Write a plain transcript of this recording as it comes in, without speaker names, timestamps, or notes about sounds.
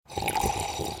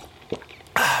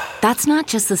That's not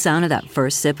just the sound of that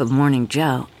first sip of Morning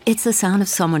Joe. It's the sound of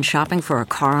someone shopping for a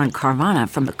car on Carvana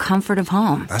from the comfort of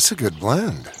home. That's a good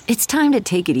blend. It's time to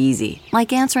take it easy,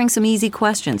 like answering some easy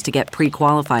questions to get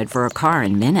pre-qualified for a car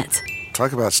in minutes.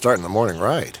 Talk about starting the morning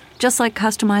right. Just like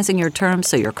customizing your terms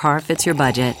so your car fits your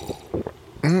budget.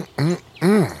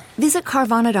 Visit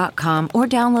Carvana.com or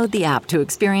download the app to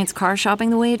experience car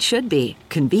shopping the way it should be.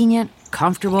 Convenient,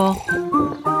 comfortable.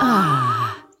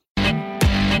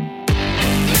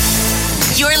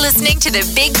 You're listening to the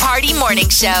Big Party Morning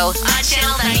Show on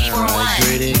Channel 94.1.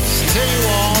 Greetings to you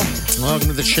all. Welcome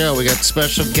to the show. We got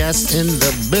special guests in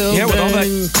the building. Yeah, with all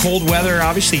that cold weather,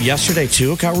 obviously yesterday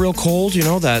too, it got real cold. You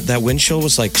know, that wind chill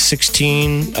was like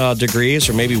 16 degrees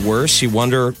or maybe worse. You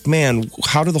wonder, man,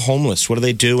 how do the homeless, what do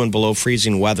they do in below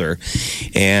freezing weather?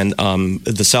 And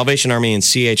the Salvation Army and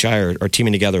CHI are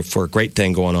teaming together for a great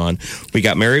thing going on. We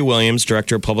got Mary Williams,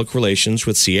 Director of Public Relations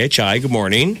with CHI. Good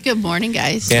morning. Good morning,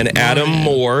 guys. And Adam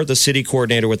Moore, the City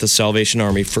Coordinator with the Salvation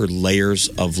Army for Layers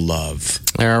of Love.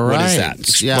 All right. What is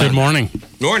that? Yeah. Good morning.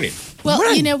 Morning.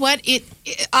 Well, you know what? It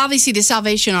obviously the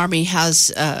Salvation Army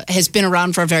has been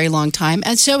around for a very long time,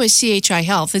 and so is CHI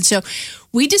Health. And so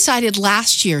we decided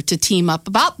last year to team up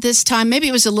about this time. Maybe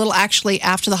it was a little actually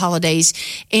after the holidays,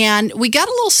 and we got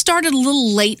started a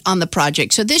little late on the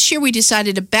project. So this year we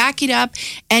decided to back it up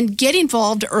and get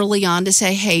involved early on to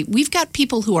say, hey, we've got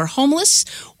people who are homeless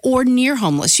or near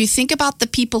homeless. You think about the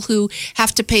people who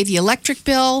have to pay the electric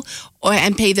bill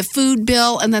and pay the food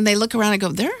bill, and then they look around and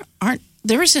go,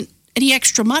 there isn't any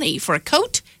extra money for a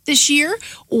coat this year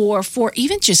or for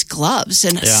even just gloves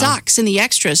and socks and the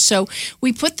extras. So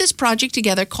we put this project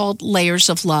together called Layers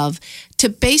of Love to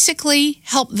basically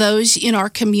help those in our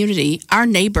community, our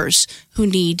neighbors who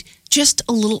need just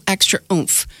a little extra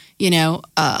oomph,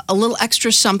 a little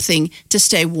extra something to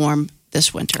stay warm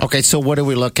this winter. Okay, so what are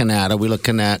we looking at? Are we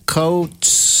looking at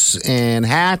coats and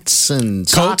hats and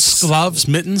socks? Coats, gloves,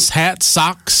 mittens, hats,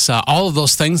 socks, all of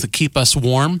those things that keep us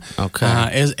warm. Okay.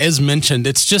 As mentioned,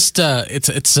 it's just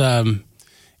it's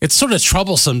sort of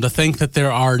troublesome to think that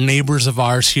there are neighbors of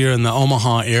ours here in the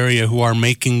Omaha area who are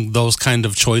making those kind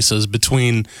of choices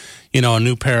between, a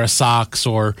new pair of socks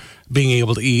or being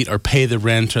able to eat or pay the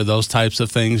rent or those types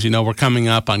of things. We're coming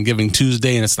up on Giving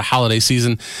Tuesday and it's the holiday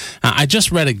season. I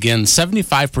just read again,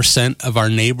 75% of our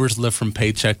neighbors live from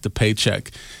paycheck to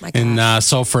paycheck. And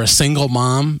so for a single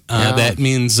mom, that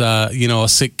means, a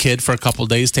sick kid for a couple of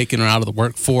days, taking her out of the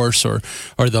workforce or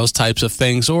those types of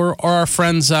things. Or our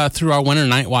friends through our Winter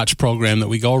Night Watch program that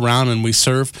we go around and we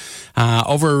serve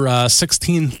over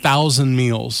 16,000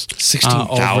 meals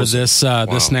 16,000 over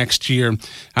this next year.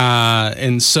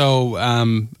 And so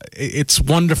it's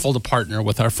wonderful to partner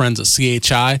with our friends at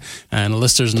CHI and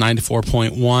Lister's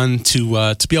 94.1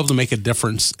 to be able to make a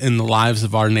difference in the lives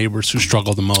of our neighbors who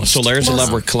struggle the most. So Layers of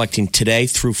Love, we're collecting today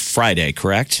through Friday,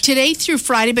 correct? Today through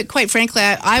Friday, but quite frankly,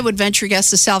 I would venture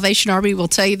guess the Salvation Army will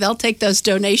tell you they'll take those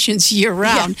donations year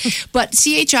round. Yeah. But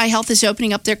CHI Health is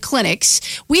opening up their clinics.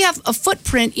 We have a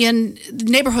footprint in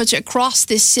neighborhoods across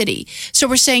this city. So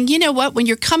we're saying, you know what, when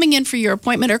you're coming in for your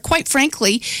appointment, or quite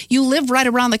frankly, you live right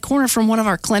around the corner from one of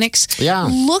our clinics,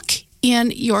 look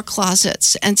in your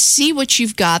closets and see what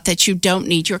you've got that you don't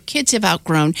need. Your kids have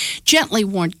outgrown gently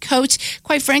worn coats.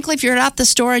 Quite frankly, if you're at the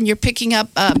store and you're picking up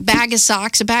a bag of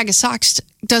socks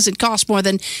doesn't cost more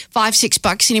than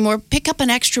 $5-6 anymore. Pick up an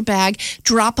extra bag,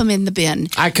 drop them in the bin.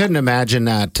 I couldn't imagine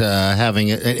not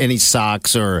having any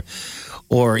socks or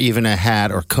even a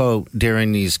hat or coat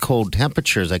during these cold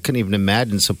temperatures. I couldn't even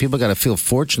imagine. So people got to feel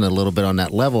fortunate a little bit on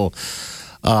that level.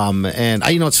 And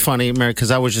it's funny, Mary,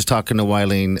 because I was just talking to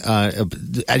Wileen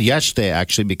yesterday,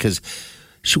 actually, because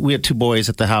we had two boys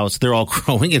at the house. They're all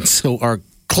growing, and so our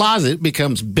closet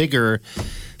becomes bigger,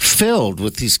 filled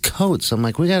with these coats. I'm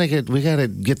like, we gotta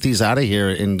get these out of here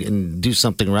and do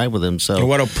something right with them. So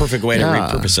what a perfect way to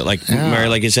repurpose it. Like Mary,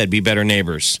 like you said, be better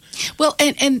neighbors. Well,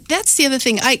 and that's the other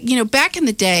thing. Back in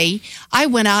the day, I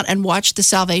went out and watched the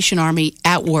Salvation Army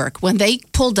at work when they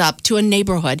pulled up to a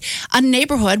neighborhood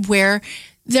where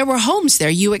there were homes there.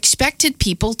 You expected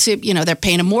people to, they're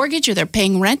paying a mortgage or they're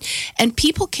paying rent, and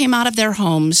people came out of their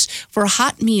homes for a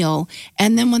hot meal,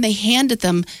 and then when they handed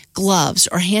them gloves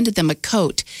or handed them a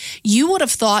coat, you would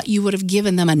have thought you would have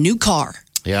given them a new car.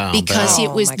 Yeah, because it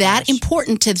was that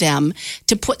important to them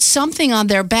to put something on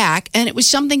their back, and it was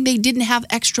something they didn't have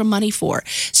extra money for.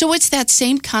 So it's that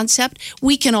same concept.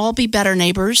 We can all be better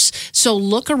neighbors. So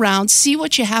look around, see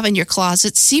what you have in your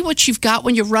closet, see what you've got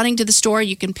when you're running to the store.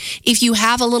 You can, if you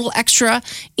have a little extra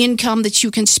income that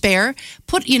you can spare,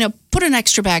 put an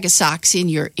extra bag of socks in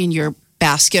your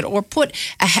basket or put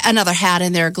another hat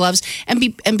in their gloves and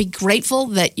be grateful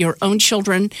that your own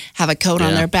children have a coat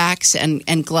on their backs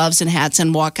and gloves and hats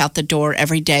and walk out the door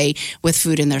every day with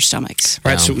food in their stomachs.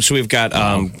 All right, so we've got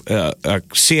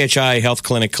CHI Health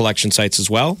Clinic collection sites as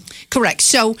well. Correct.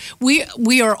 So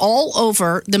we are all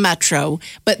over the metro,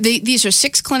 but these are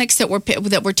 6 clinics that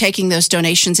we're taking those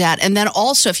donations at, and then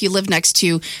also if you live next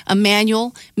to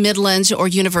Emmanuel, Midlands, or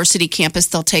University campus,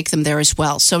 they'll take them there as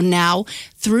well. So now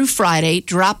through Friday,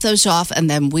 drop those off, and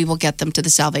then we will get them to the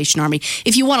Salvation Army.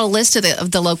 If you want a list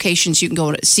of the locations, you can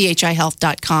go to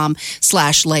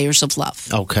chihealth.com/layers of love.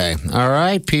 Okay. All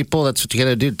right, people. That's what you got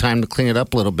to do. Time to clean it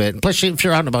up a little bit. Plus, if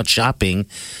you're out and about shopping,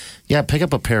 pick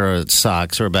up a pair of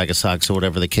socks or a bag of socks or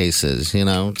whatever the case is.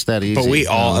 It's that easy. But we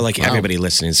all, everybody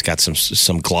listening has got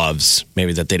some gloves,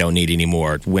 maybe that they don't need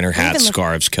anymore. Winter hats,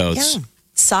 scarves, coats. Yeah.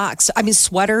 Socks,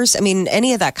 sweaters,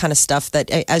 any of that kind of stuff that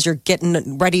as you're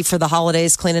getting ready for the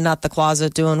holidays, cleaning out the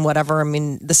closet, doing whatever,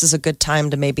 this is a good time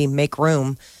to maybe make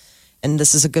room. And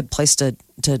this is a good place to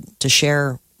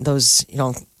share those,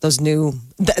 those new,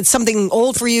 something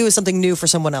old for you is something new for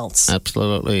someone else.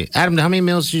 Absolutely. Adam, how many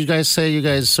meals do you guys say you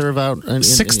guys serve out?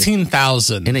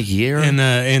 16,000 in a year?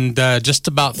 In just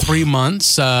about 3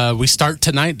 months. We start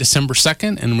tonight, December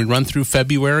 2nd, and we run through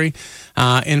February.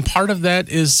 And part of that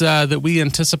is that we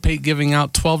anticipate giving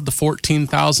out 12 to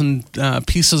 14,000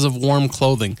 pieces of warm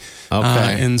clothing.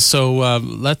 Okay. And so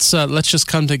let's just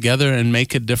come together and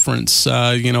make a difference.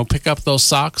 Pick up those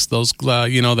socks, those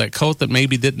that coat that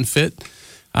maybe didn't fit.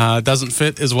 Doesn't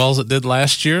fit as well as it did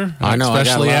last year. I know,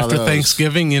 especially I got a lot after of those.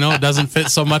 Thanksgiving. It doesn't fit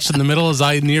so much in the middle as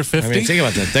I near 50. Think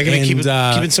about that. They're going to keep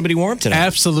somebody warm today.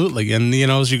 Absolutely. And,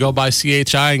 as you go by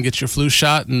CHI and get your flu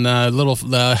shot and a little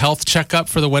health checkup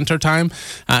for the wintertime,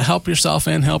 help yourself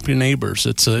and help your neighbors.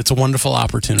 It's a wonderful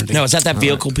opportunity. Now, is that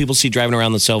vehicle people see driving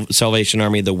around the Salvation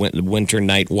Army, the Winter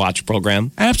Night Watch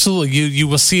program? Absolutely. You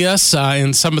will see us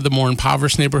in some of the more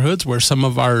impoverished neighborhoods where some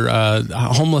of our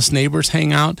homeless neighbors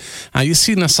hang out. You've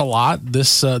seen us a lot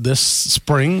this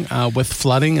spring with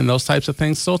flooding and those types of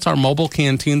things. So it's our mobile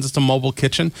canteens. It's a mobile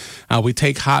kitchen. We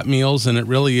take hot meals, and it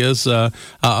really is a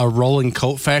rolling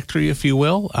coat factory, if you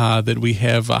will, that we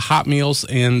have hot meals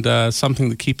and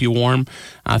something to keep you warm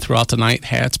throughout the night,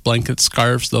 hats, blankets,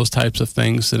 scarves, those types of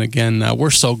things. And again, we're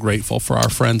so grateful for our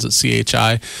friends at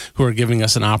CHI who are giving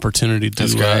us an opportunity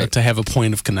to have a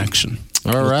point of connection.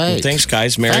 All right. Well, thanks,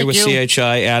 guys. Mary Thank with you.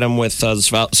 CHI, Adam with the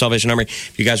Salvation Army.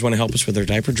 If you guys want to help us with our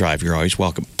diaper drive, you're always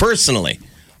welcome. Personally,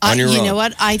 on your own. You know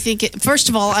what? I think, first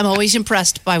of all, I'm always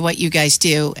impressed by what you guys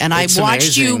do. And It's I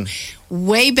watched amazing. you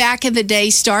way back in the day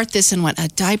start this and went, a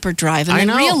diaper drive. And I I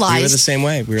know. realized We were the same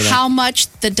way. We were like, how much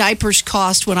the diapers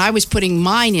cost when I was putting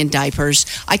mine in diapers.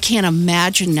 I can't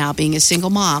imagine now being a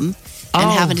single mom and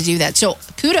having to do that. So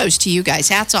kudos to you guys.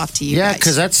 Hats off to you Yeah, guys.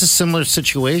 because that's a similar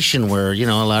situation where,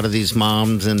 a lot of these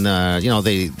moms and,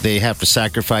 they have to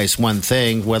sacrifice one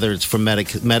thing, whether it's for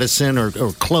medicine or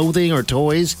clothing or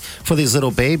toys for these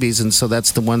little babies. And so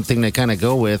that's the one thing they kind of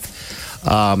go with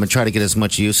and try to get as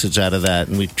much usage out of that.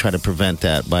 And we try to prevent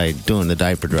that by doing the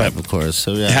diaper drive, of course.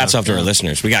 So, yeah. hats off to our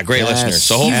listeners. We got great Yes. listeners.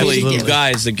 So hopefully Absolutely. you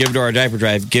guys that give to our diaper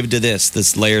drive, give to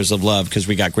this Layers of Love, because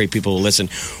we got great people who listen.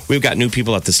 We've got new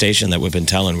people at the station that we've been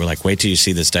telling. We're like, wait till you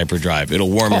see this diaper drive. It'll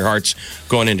warm your hearts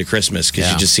going into Christmas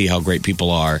because you just see how great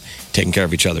people are taking care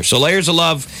of each other. So Layers of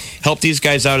Love, help these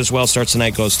guys out as well. Starts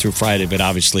tonight, goes through Friday, but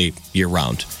obviously year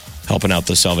round, helping out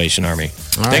the Salvation Army.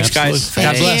 All right. Thanks, guys. Absolutely.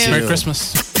 God bless. you. Merry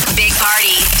Christmas. Big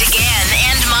Party,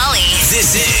 DeGan and Molly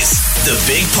This is the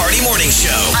Big Party Morning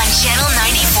Show. on Channel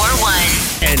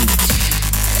 94.1. And,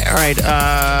 all right,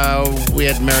 we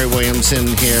had Mary Williams in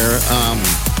here.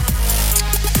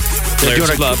 Layers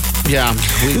of Love. Yeah.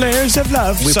 Layers of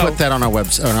Love. We So- put that on our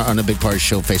website, on the Big Party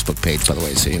Show Facebook page, by the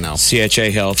way, so you know.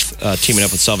 CHA Health teaming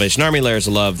up with Salvation Army, Layers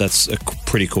of Love. That's a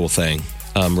pretty cool thing.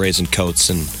 Raising coats.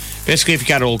 And basically, if you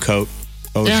got an old coat,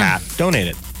 hat, donate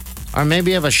it. Or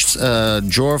maybe you have a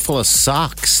drawer full of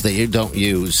socks that you don't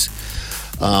use.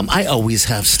 I always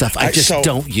have stuff I just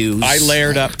don't use. I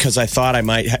layered up because I thought I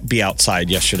might be outside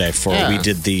yesterday for we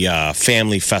did the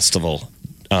family festival,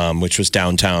 which was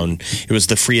downtown. It was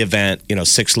the free event,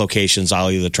 6 locations,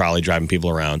 Ollie the trolley driving people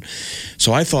around.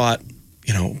 So I thought,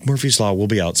 Murphy's Law, we'll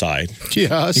be outside.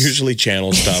 Yes. Usually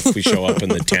channel stuff. We show up in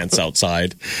the tents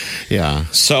outside. Yeah.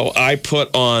 So I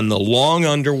put on the long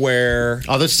underwear.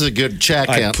 Oh, this is a good check.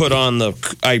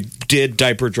 I did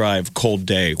diaper drive, cold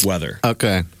day weather.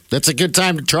 Okay. That's a good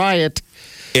time to try it.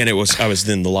 And I was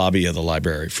in the lobby of the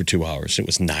library for 2 hours. It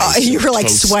was nice. You were like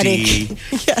toasty. sweating.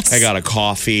 Yes. I got a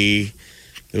coffee.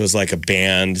 It was like a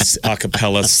band, a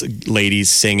cappella ladies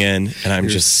singing, and I'm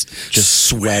just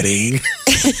sweating.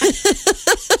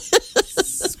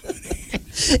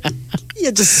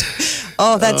 You just,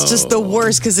 that's just the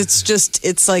worst because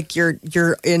it's like your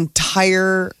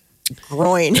entire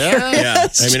groin. Yeah,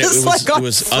 It's I mean, just like it on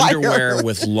was fire. underwear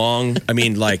with long. I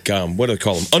mean, like what do they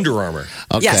call them? Under Armour.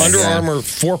 Okay. Yes. Under yeah. Armour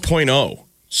 4.0.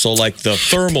 So like the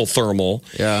thermal,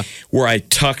 Yeah. where I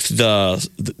tucked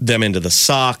them into the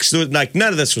socks. Like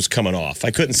none of this was coming off.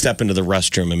 I couldn't step into the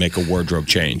restroom and make a wardrobe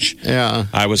change. Yeah.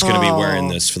 I was going to be wearing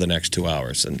this for the next 2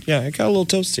 hours, and yeah, it got a little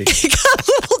toasty. Got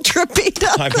a little drippy.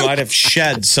 I might have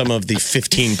shed some of the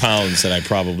 15 pounds that I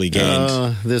probably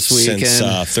gained this weekend.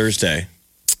 since Thursday.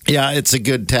 Yeah, it's a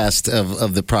good test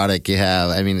of the product you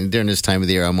have. I mean, during this time of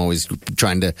the year, I'm always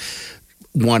trying to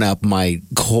one up my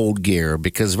cold gear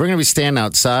because we're going to be standing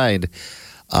outside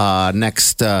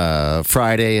next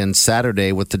Friday and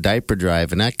Saturday with the diaper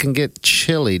drive, and that can get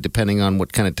chilly depending on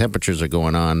what kind of temperatures are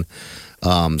going on.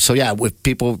 So yeah, with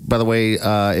people, by the way,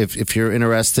 if you're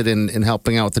interested in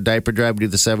helping out with the diaper drive, we do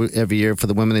this every year for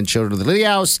the women and children of the Lily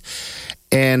House.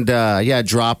 And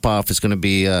drop off is going to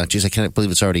be, I can't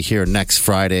believe it's already here, next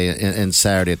Friday and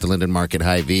Saturday at the Linden Market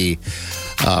Hy-Vee.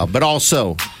 But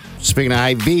also, speaking of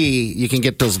Hy-Vee, you can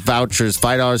get those vouchers,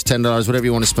 $5, $10, whatever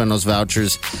you want to spend those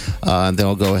vouchers. And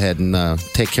they'll go ahead and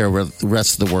take care of the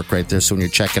rest of the work right there. So when you're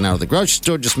checking out of the grocery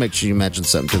store, just make sure you mention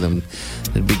something to them.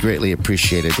 It'd be greatly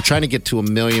appreciated. We're trying to get to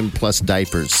 1 million plus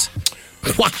diapers.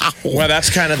 Wow. Well, that's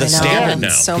kind of the standard now.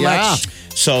 So much.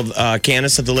 So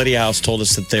Candace at the Lydia House told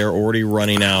us that they're already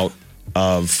running out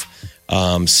of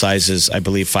sizes, I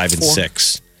believe, 5 and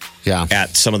 6 Yeah.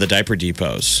 at some of the diaper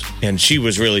depots. And she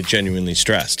was really genuinely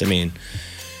stressed. I mean,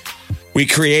 we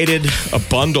created a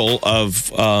bundle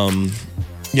of,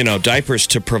 diapers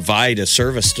to provide a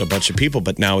service to a bunch of people,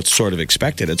 but now it's sort of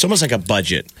expected. It's almost like a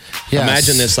budget. Yes.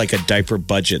 Imagine this like a diaper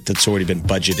budget that's already been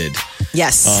budgeted.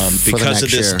 Yes. For the Because of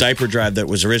next this year. diaper drive that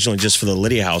was originally just for the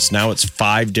Lydia House, now it's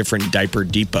 5 different diaper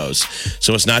depots.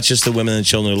 So it's not just the women and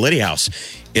children of the Lydia House.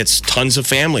 It's tons of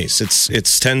families.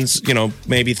 It's tens,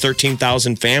 maybe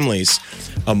 13,000 families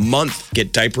a month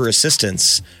get diaper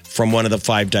assistance from one of the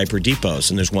 5 diaper depots.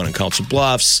 And there's one in Council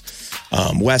Bluffs,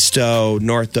 Westo,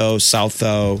 Northo,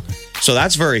 Southo. So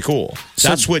that's very cool.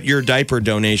 That's what your diaper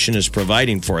donation is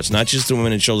providing for. It's not just the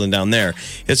women and children down there.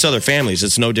 It's other families.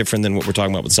 It's no different than what we're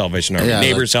talking about with Salvation Army. Yeah,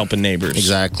 Neighbors helping neighbors.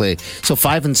 Exactly. So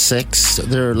 5 and 6,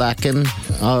 they're lacking.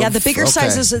 Yeah, the bigger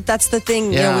sizes, that's the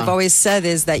thing Yeah. we've always said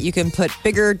is that you can put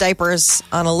bigger diapers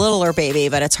on a littler baby,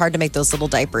 but it's hard to make those little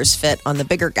diapers fit on the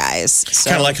bigger guys. So.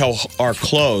 Kind of like how our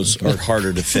clothes are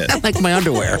harder to fit. Like my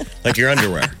underwear. Like your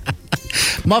underwear.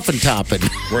 Muffin topping.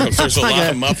 There's a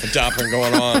lot of muffin topping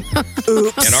going on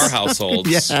in our households.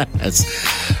 Yes.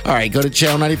 All right, go to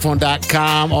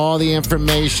channel94.com. All the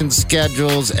information,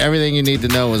 schedules, everything you need to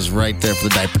know is right there for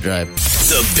the diaper drive.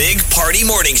 The Big Party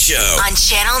Morning Show. On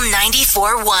Channel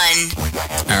 94.1.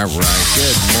 All right,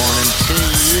 good morning to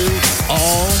you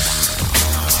all.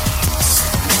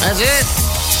 That's it.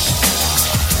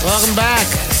 Welcome back.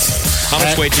 How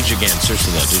much weight did you gain?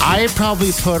 Seriously, though, did you? I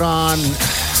probably put on,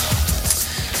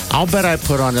 I'll bet I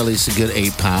put on at least a good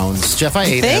 8 pounds. Jeff, I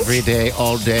ate think? every day,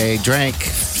 all day, drank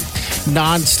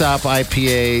nonstop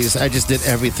IPAs. I just did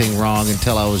everything wrong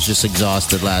until I was just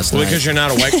exhausted last Well, night. because you're not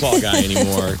a White Claw guy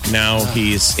anymore. Now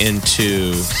he's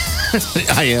into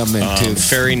I am into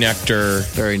fairy nectar.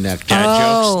 fairy nectar.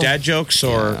 Dad jokes,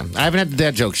 or I haven't had the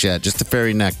dad jokes yet, just the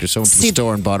fairy nectar. So I went to the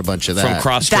store and bought a bunch of that. from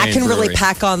Cross that Train can really Brewery.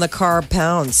 pack on the carb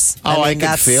pounds. Oh, I mean,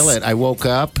 could feel it. I woke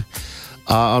up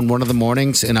on one of the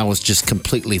mornings and I was just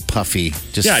completely puffy.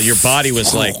 Just Yeah, your body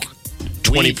was like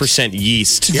 20%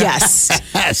 yeast. Yes,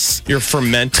 Yes. You're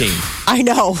fermenting. I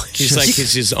know. He's like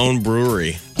his own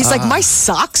brewery. He's like, my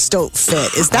socks don't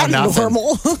fit. Is that nothing.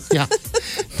 normal? Yeah.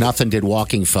 Nothing did.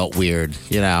 Walking felt weird,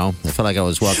 I felt like I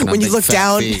was walking on when you big look fat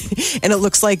down feet. and it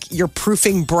looks like you're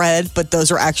proofing bread, but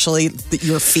those are actually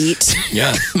your feet.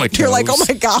 Yeah. My You're like, oh toes.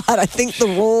 my God, I think the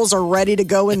rolls are ready to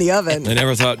go in the oven. I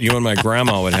never thought you and my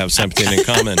grandma would have something in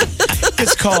common.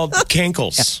 It's called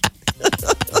cankles.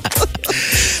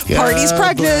 Party's God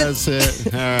pregnant. bless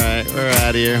it. All right, we're out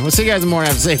of here. We'll see you guys in the morning.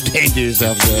 Have a safe day. Do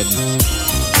yourself good.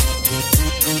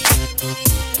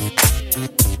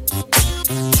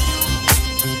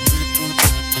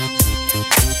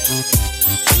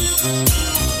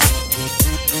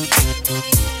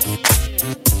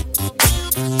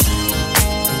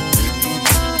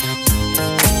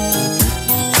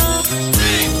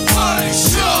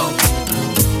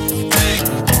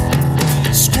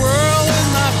 Squirrel in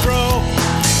my fro.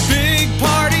 Big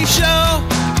party show.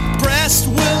 Breast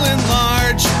will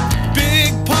enlarge.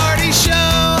 Big party show.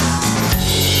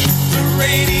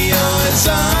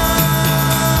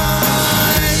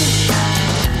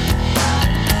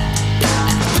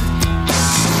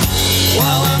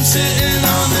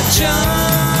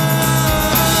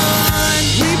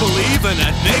 women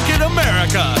at Naked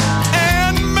America.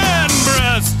 And man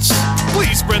breasts.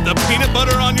 Please spread the peanut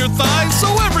butter on your thighs so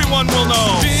everyone will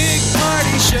know. Big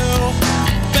party show.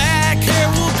 Back hair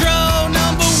will grow.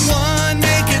 Number one,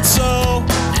 make it so.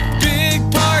 Big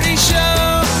party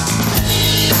show.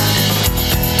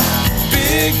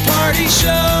 Big party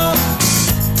show.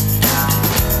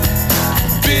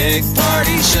 Big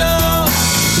party show.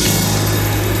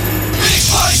 Big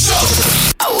party show.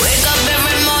 I wake up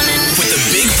every morning With the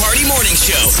Big Party Morning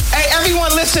Show. Hey,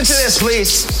 everyone, listen to this,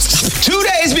 please. 2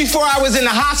 days before I was in the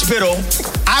hospital,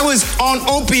 I was on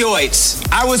opioids.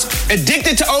 I was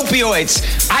addicted to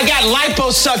opioids. I got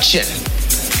liposuction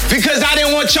because I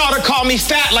didn't want y'all to call me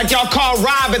fat like y'all called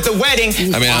Rob at the wedding.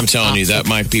 I mean, I'm telling you, that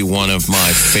might be one of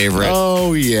my favorite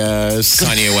Oh, yes.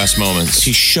 Kanye West moments.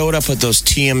 He showed up at those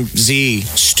TMZ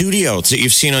studios that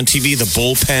you've seen on TV, the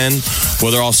bullpen,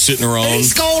 where they're all sitting around. He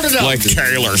scolded him. Like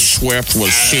Taylor Swift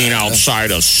was seen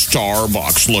outside a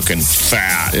Starbucks looking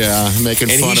fat. Yeah,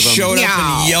 making And fun he of him. showed up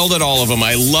and yelled at all of them.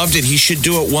 I loved it. He should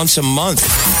do it once a month.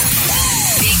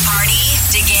 Big Party,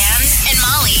 DeGan, and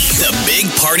Molly. The Big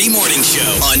Party Morning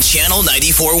Show on Channel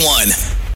 94.1.